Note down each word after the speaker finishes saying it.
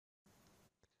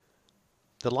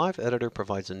The Live Editor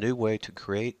provides a new way to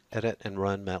create, edit, and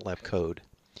run MATLAB code.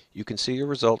 You can see your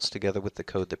results together with the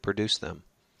code that produced them.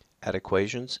 Add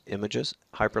equations, images,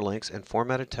 hyperlinks, and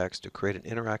formatted text to create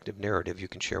an interactive narrative you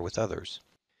can share with others.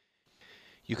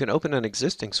 You can open an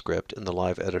existing script in the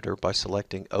Live Editor by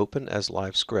selecting Open as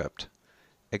Live Script.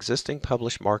 Existing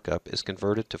published markup is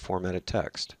converted to formatted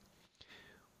text.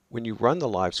 When you run the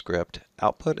live script,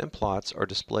 output and plots are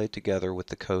displayed together with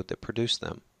the code that produced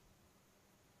them.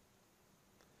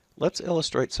 Let's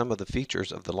illustrate some of the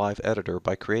features of the Live Editor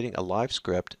by creating a live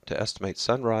script to estimate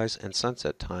sunrise and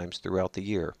sunset times throughout the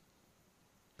year.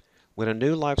 When a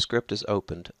new live script is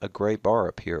opened, a gray bar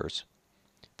appears.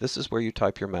 This is where you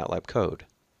type your MATLAB code.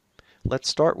 Let's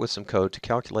start with some code to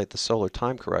calculate the solar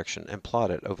time correction and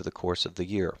plot it over the course of the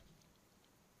year.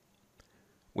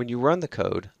 When you run the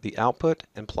code, the output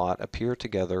and plot appear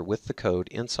together with the code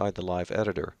inside the Live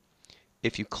Editor.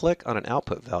 If you click on an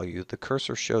output value, the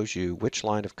cursor shows you which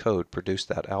line of code produced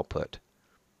that output.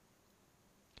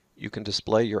 You can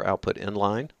display your output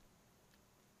inline,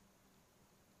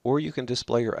 or you can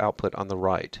display your output on the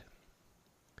right.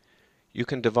 You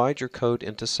can divide your code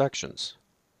into sections.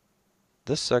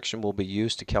 This section will be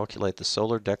used to calculate the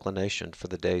solar declination for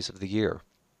the days of the year.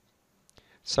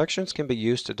 Sections can be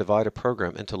used to divide a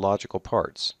program into logical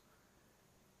parts.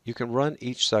 You can run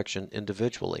each section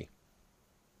individually.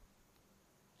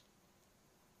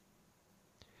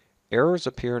 Errors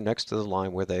appear next to the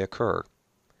line where they occur.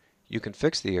 You can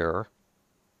fix the error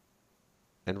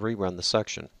and rerun the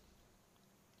section.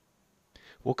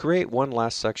 We'll create one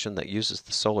last section that uses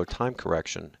the solar time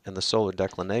correction and the solar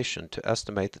declination to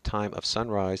estimate the time of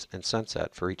sunrise and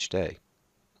sunset for each day.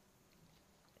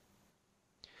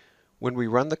 When we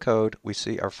run the code, we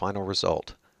see our final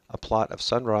result, a plot of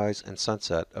sunrise and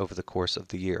sunset over the course of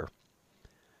the year.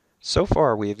 So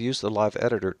far, we have used the Live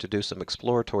Editor to do some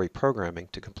exploratory programming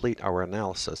to complete our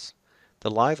analysis.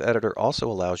 The Live Editor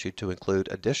also allows you to include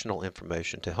additional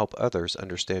information to help others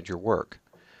understand your work.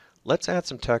 Let's add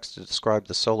some text to describe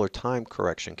the solar time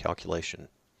correction calculation.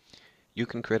 You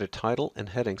can create a title and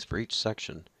headings for each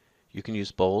section. You can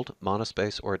use bold,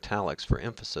 monospace, or italics for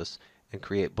emphasis, and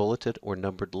create bulleted or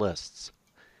numbered lists.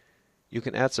 You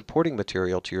can add supporting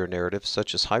material to your narrative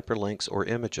such as hyperlinks or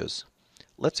images.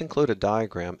 Let's include a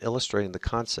diagram illustrating the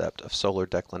concept of solar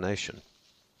declination.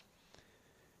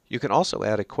 You can also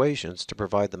add equations to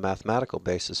provide the mathematical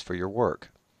basis for your work.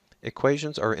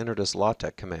 Equations are entered as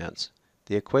LaTeX commands.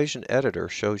 The equation editor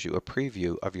shows you a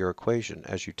preview of your equation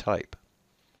as you type.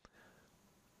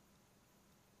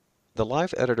 The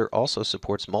Live Editor also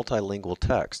supports multilingual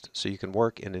text, so you can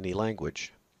work in any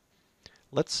language.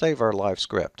 Let's save our live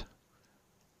script.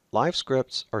 Live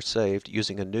scripts are saved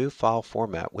using a new file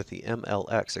format with the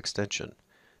MLX extension.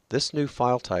 This new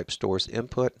file type stores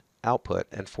input, output,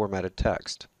 and formatted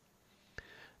text.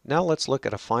 Now let's look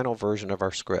at a final version of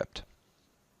our script.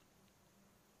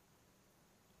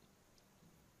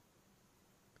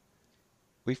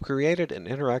 We've created an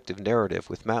interactive narrative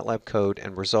with MATLAB code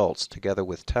and results together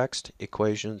with text,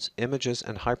 equations, images,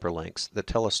 and hyperlinks that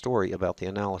tell a story about the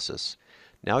analysis.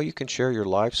 Now you can share your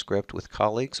live script with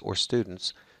colleagues or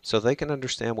students so they can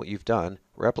understand what you've done,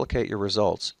 replicate your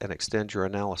results, and extend your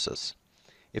analysis.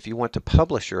 If you want to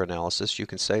publish your analysis, you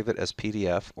can save it as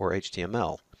PDF or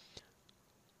HTML.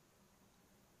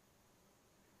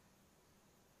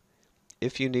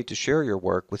 If you need to share your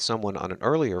work with someone on an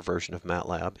earlier version of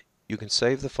MATLAB, you can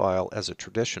save the file as a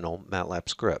traditional MATLAB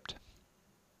script.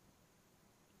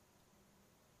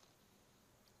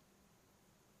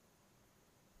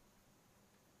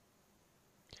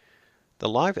 The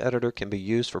Live Editor can be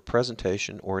used for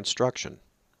presentation or instruction.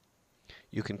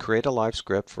 You can create a live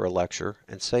script for a lecture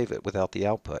and save it without the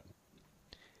output.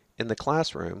 In the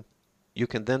classroom, you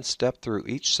can then step through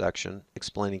each section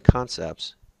explaining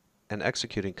concepts and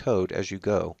executing code as you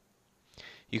go.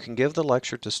 You can give the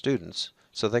lecture to students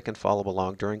so they can follow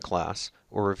along during class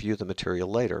or review the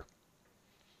material later.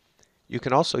 You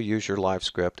can also use your live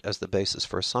script as the basis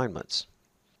for assignments.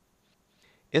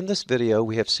 In this video,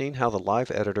 we have seen how the Live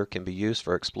Editor can be used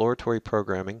for exploratory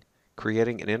programming,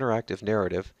 creating an interactive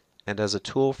narrative, and as a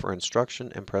tool for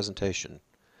instruction and presentation.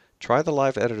 Try the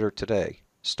Live Editor today.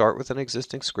 Start with an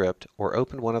existing script or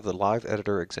open one of the Live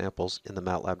Editor examples in the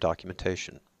MATLAB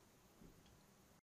documentation.